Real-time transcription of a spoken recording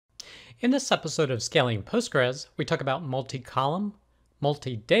In this episode of Scaling Postgres, we talk about multi-column,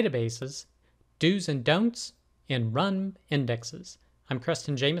 multi-databases, do's and don'ts, and RUM indexes. I'm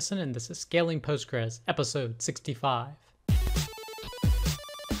Preston Jameson, and this is Scaling Postgres, episode 65.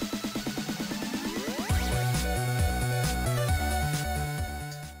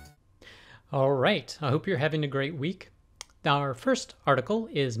 All right, I hope you're having a great week. Our first article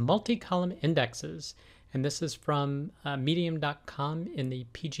is multi-column indexes, and this is from medium.com in the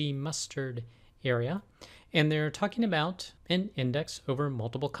PG Mustard area. And they're talking about an index over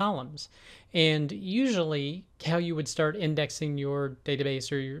multiple columns. And usually how you would start indexing your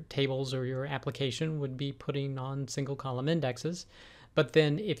database or your tables or your application would be putting on single column indexes. But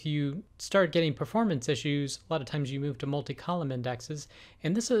then if you start getting performance issues, a lot of times you move to multi-column indexes.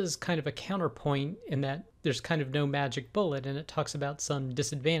 And this is kind of a counterpoint in that there's kind of no magic bullet, and it talks about some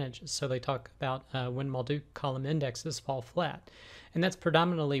disadvantages. So they talk about when multi-column indexes fall flat. And that's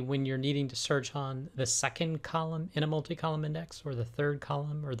predominantly when you're needing to search on the second column in a multi-column index, or the third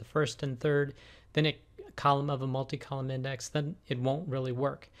column, or the first and third, then a column of a multi-column index, then it won't really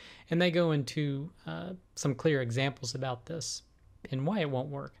work. And they go into some clear examples about this and why it won't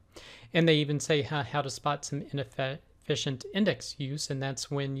work. And they even say how to spot some inefficient index use, and that's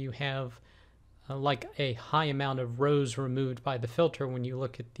when you have like a high amount of rows removed by the filter when you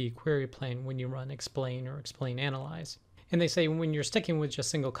look at the query plane when you run explain or explain analyze. And they say when you're sticking with just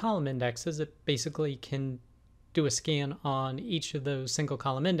single column indexes, it basically can do a scan on each of those single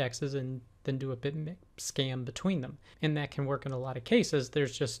column indexes and then do a bit scan between them. And that can work in a lot of cases.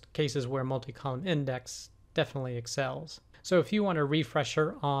 There's just cases where multi-column index definitely excels. So if you want a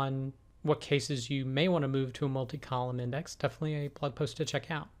refresher on what cases you may want to move to a multi-column index, definitely a blog post to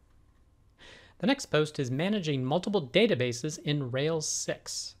check out. The next post is managing multiple databases in Rails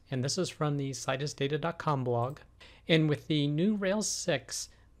 6. And this is from the citusdata.com blog. And with the new Rails 6,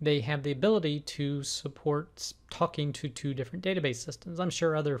 they have the ability to support talking to two different database systems. I'm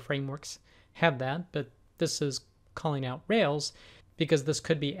sure other frameworks have that, but this is calling out Rails because this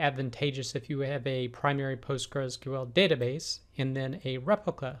could be advantageous if you have a primary PostgreSQL database and then a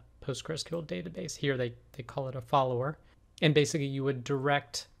replica PostgreSQL database. Here they call it a follower. And basically you would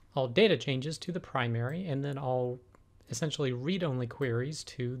direct all data changes to the primary and then all essentially read-only queries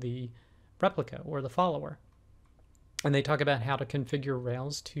to the replica or the follower. And they talk about how to configure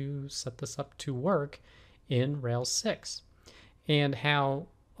Rails to set this up to work in Rails 6 and how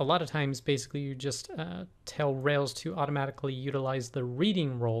a lot of times basically you just tell Rails to automatically utilize the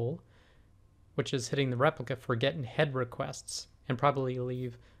reading role, which is hitting the replica for get and head requests, and probably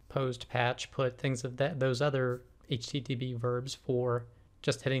leave post, patch, put, things of those other HTTP verbs for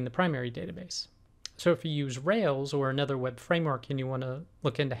just hitting the primary database. So if you use Rails or another web framework and you want to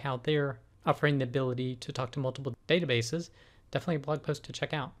look into how they're offering the ability to talk to multiple databases, definitely a blog post to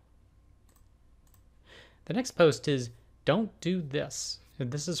check out. The next post is Don't Do This.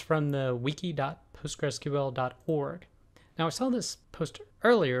 And this is from the wiki.postgresql.org. Now I saw this post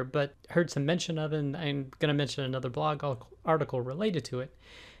earlier, but heard some mention of it, and I'm going to mention another blog article related to it.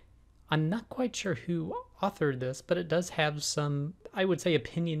 I'm not quite sure who authored this, but it does have some, I would say,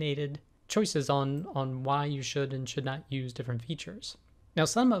 opinionated choices on why you should and should not use different features. Now,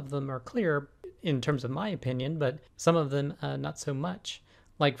 some of them are clear in terms of my opinion, but some of them not so much.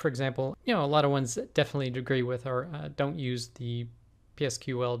 Like, for example, a lot of ones that definitely agree with are don't use the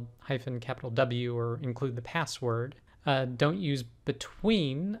PSQL -W or include the password. Don't use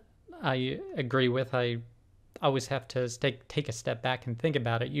between. I agree with. I always have to take a step back and think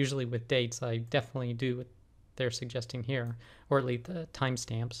about it. Usually with dates, I definitely do what they're suggesting here, or at least the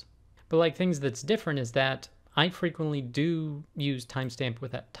timestamps. But like things that's different is that I frequently do use timestamp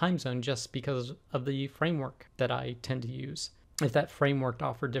with that time zone just because of the framework that I tend to use. If that framework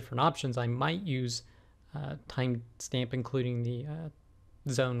offered different options, I might use timestamp including the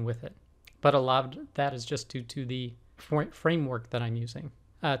zone with it. But a lot of that is just due to the framework that I'm using.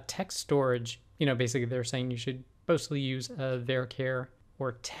 Text storage, basically they're saying you should mostly use varchar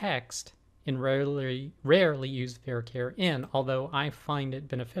or text and rarely use varchar in, although I find it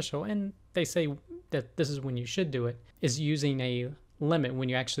beneficial, and they say that this is when you should do it, is using a limit when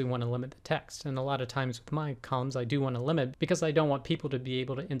you actually want to limit the text. And a lot of times with my columns, I do want to limit because I don't want people to be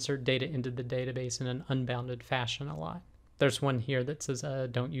able to insert data into the database in an unbounded fashion a lot. There's one here that says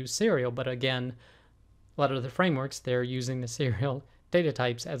don't use serial, but again, a lot of the frameworks, they're using the serial data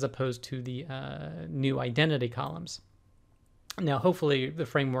types as opposed to the new identity columns. Now, hopefully the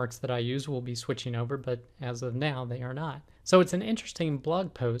frameworks that I use will be switching over, but as of now, they are not. So it's an interesting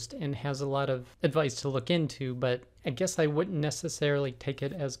blog post and has a lot of advice to look into, but I guess I wouldn't necessarily take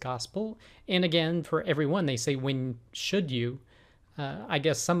it as gospel. And again, for everyone, they say, when should you? I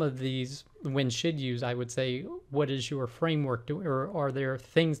guess some of these, when should use, I would say, what is your framework doing? Or are there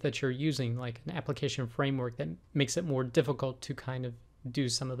things that you're using, like an application framework, that makes it more difficult to kind of do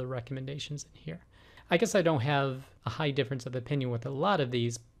some of the recommendations in here? I guess I don't have a high difference of opinion with a lot of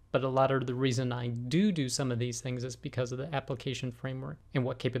these, but a lot of the reason I do some of these things is because of the application framework and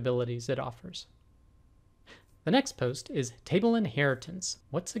what capabilities it offers. The next post is table inheritance.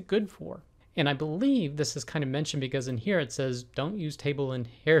 What's it good for? And I believe this is kind of mentioned because in here it says don't use table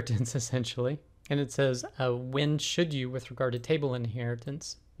inheritance essentially. And it says when should you with regard to table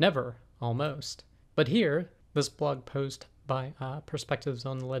inheritance? Never, almost. But here, this blog post by Perspectives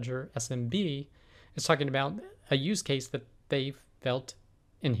on the Ledger SMB is talking about a use case that they felt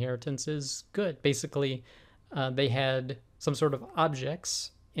inheritance is good. Basically, they had some sort of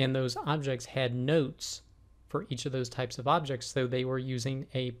objects, and those objects had notes for each of those types of objects. So they were using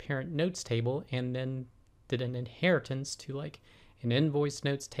a parent notes table and then did an inheritance to like an invoice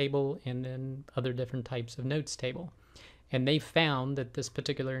notes table and then other different types of notes table. And they found that this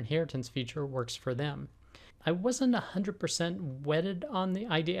particular inheritance feature works for them. I wasn't 100% wedded on the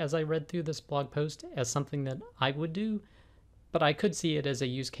idea as I read through this blog post as something that I would do, but I could see it as a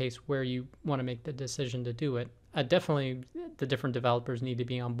use case where you want to make the decision to do it. Definitely the different developers need to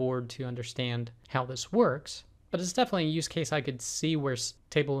be on board to understand how this works, but it's definitely a use case I could see where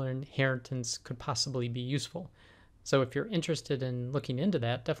table inheritance could possibly be useful. So if you're interested in looking into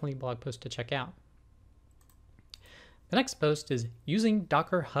that, definitely a blog post to check out. The next post is using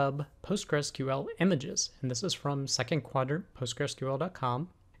Docker Hub PostgreSQL images, and this is from Second Quadrant PostgreSQL.com.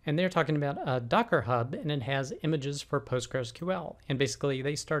 And they're talking about a Docker Hub, and it has images for PostgreSQL. And basically,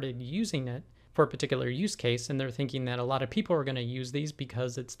 they started using it for a particular use case, and they're thinking that a lot of people are going to use these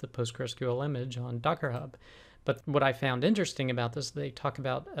because it's the PostgreSQL image on Docker Hub. But what I found interesting about this, they talk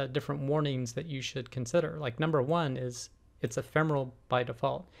about different warnings that you should consider. Like number one is it's ephemeral by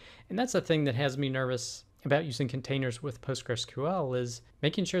default. And that's a thing that has me nervous about using containers with PostgreSQL, is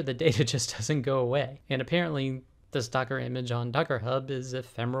making sure the data just doesn't go away. And apparently this Docker image on Docker Hub is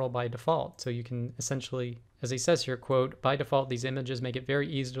ephemeral by default. So you can essentially, as he says here, quote, by default, these images make it very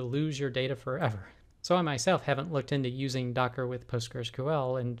easy to lose your data forever. So I myself haven't looked into using Docker with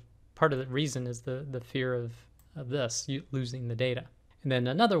PostgreSQL, and part of the reason is the fear of this, losing the data. And then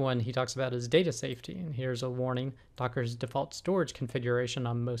another one he talks about is data safety. And here's a warning: Docker's default storage configuration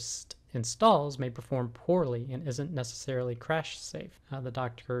on most installs may perform poorly and isn't necessarily crash safe. The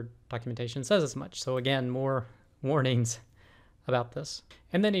Docker documentation says as much. So again, more warnings about this.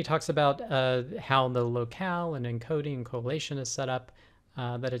 And then he talks about how the locale and encoding and correlation is set up,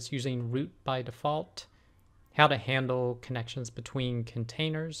 that it's using root by default, how to handle connections between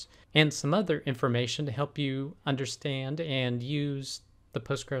containers, and some other information to help you understand and use the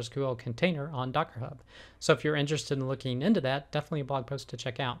PostgreSQL container on Docker Hub. So if you're interested in looking into that, definitely a blog post to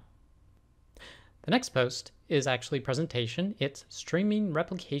check out. The next post is actually a presentation. It's Streaming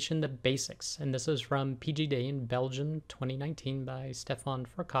Replication, the Basics. And this is from PG Day in Belgium 2019 by Stefan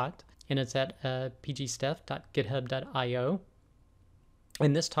Furcat. And it's at pgsteph.github.io.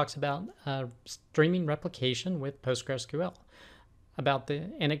 And this talks about streaming replication with PostgreSQL.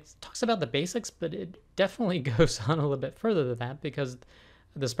 And it talks about the basics, but it definitely goes on a little bit further than that, because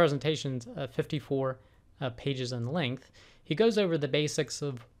this presentation's 54 pages in length. He goes over the basics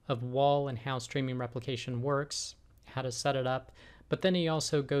of WAL and how streaming replication works, how to set it up, but then he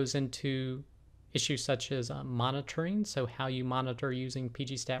also goes into issues such as monitoring, so how you monitor using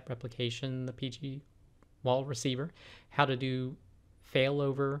pgstat replication, the PG WAL receiver, how to do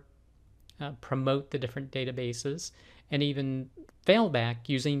failover, promote the different databases, and even failback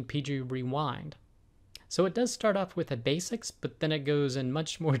using PG Rewind. So it does start off with the basics, but then it goes in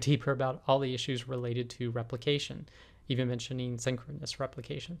much more deeper about all the issues related to replication, even mentioning synchronous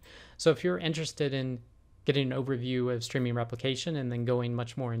replication. So if you're interested in getting an overview of streaming replication and then going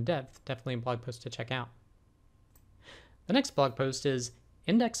much more in depth, definitely a blog post to check out. The next blog post is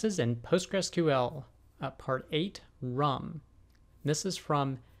Indexes in PostgreSQL, Part 8, RUM. This is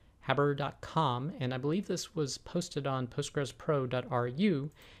from haber.com, and I believe this was posted on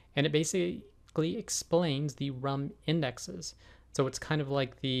postgrespro.ru, and it basically explains the RUM indexes. So it's kind of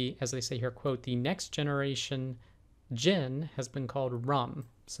like the, as they say here, quote, the next generation gen has been called RUM.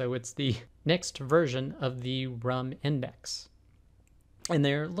 So it's the next version of the RUM index. And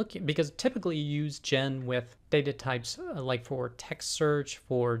they're looking, because typically you use gen with data types like for text search,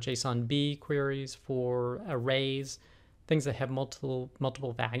 for JSON-B queries, for arrays, things that have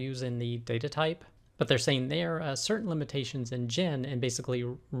multiple values in the data type. But they're saying there are certain limitations in gen, and basically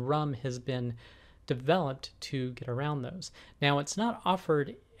RUM has been developed to get around those. Now, it's not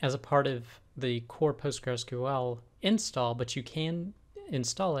offered as a part of the core PostgreSQL install, but you can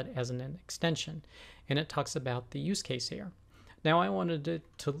install it as an extension. And it talks about the use case here. Now now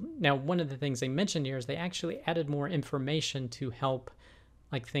one of the things they mentioned here is they actually added more information to help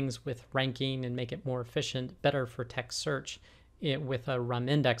like things with ranking and make it more efficient, better for text search with RUM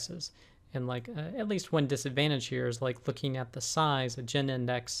indexes. And like at least one disadvantage here is like looking at the size. A gen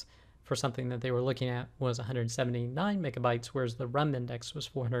index for something that they were looking at was 179 megabytes, whereas the RUM index was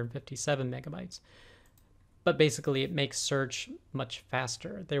 457 megabytes. But basically it makes search much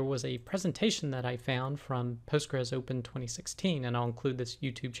faster. There was a presentation that I found from Postgres Open 2016, and I'll include this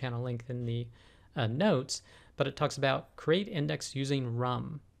YouTube channel link in the notes, but it talks about create index using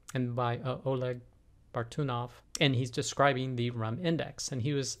RUM, and by Oleg Bartunov, and he's describing the RUM index, and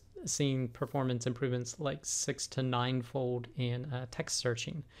he was seeing performance improvements like 6 to 9-fold in text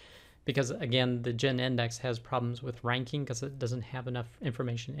searching, because again the gen index has problems with ranking because it doesn't have enough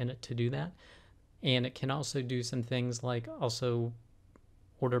information in it to do that. And it can also do some things like also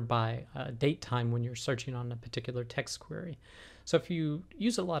order by date time when you're searching on a particular text query. So if you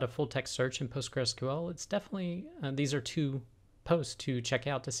use a lot of full text search in PostgreSQL, it's definitely, these are 2 posts to check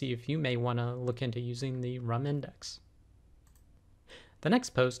out to see if you may want to look into using the RUM index. The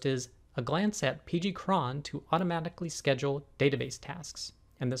next post is a glance at pgcron to automatically schedule database tasks.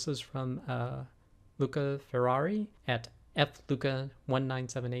 And this is from Luca Ferrari at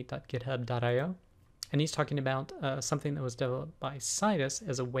fluca1978.github.io. And he's talking about something that was developed by Citus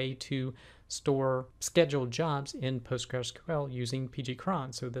as a way to store scheduled jobs in PostgreSQL using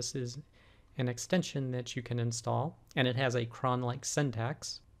pgcron. So this is an extension that you can install, and it has a cron-like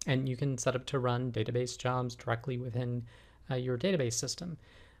syntax, and you can set up to run database jobs directly within your database system.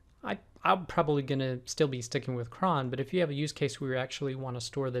 I'm probably going to still be sticking with cron, but if you have a use case where you actually want to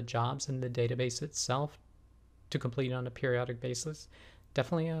store the jobs in the database itself to complete on a periodic basis,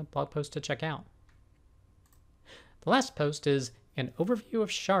 definitely a blog post to check out. The last post is an overview of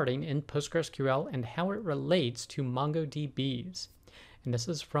sharding in PostgreSQL and how it relates to MongoDBs. And this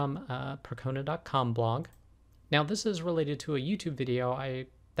is from Percona.com blog. Now this is related to a YouTube video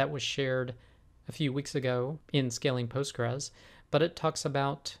that was shared a few weeks ago in Scaling Postgres, but it talks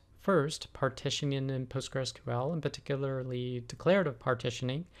about first partitioning in PostgreSQL, and particularly declarative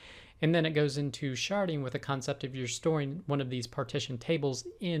partitioning. And then it goes into sharding with the concept of you're storing one of these partition tables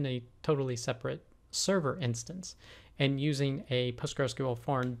in a totally separate server instance and using a PostgreSQL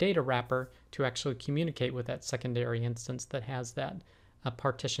foreign data wrapper to actually communicate with that secondary instance that has that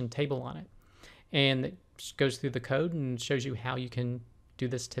partition table on it. And it goes through the code and shows you how you can do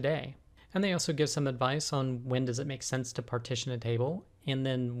this today. And they also give some advice on when does it make sense to partition a table, and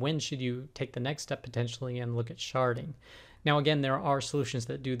then when should you take the next step potentially and look at sharding. Now again, there are solutions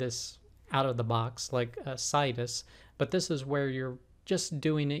that do this out of the box like Citus, but this is where you're just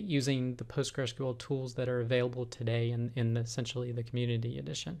doing it using the PostgreSQL tools that are available today in essentially the community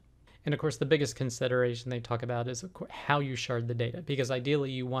edition. And of course, the biggest consideration they talk about is how you shard the data, because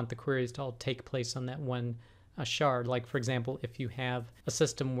ideally you want the queries to all take place on that one shard. Like for example, if you have a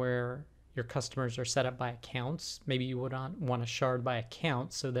system where your customers are set up by accounts, maybe you would want to shard by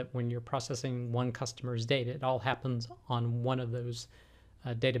account so that when you're processing one customer's data, it all happens on one of those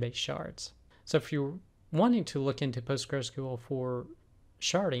database shards. So if you're wanting to look into PostgreSQL for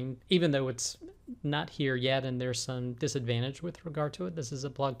sharding, even though it's not here yet and there's some disadvantage with regard to it, this is a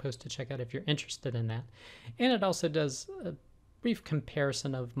blog post to check out if you're interested in that. And it also does a brief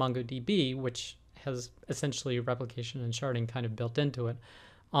comparison of MongoDB, which has essentially replication and sharding kind of built into it,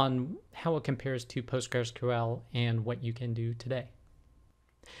 on how it compares to PostgreSQL and what you can do today.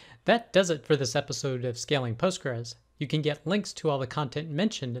 That does it for this episode of Scaling Postgres. You can get links to all the content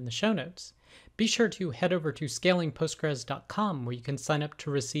mentioned in the show notes. Be sure to head over to scalingpostgres.com where you can sign up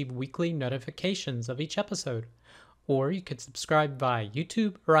to receive weekly notifications of each episode, or you could subscribe via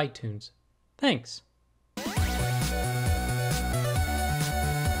YouTube or iTunes. Thanks.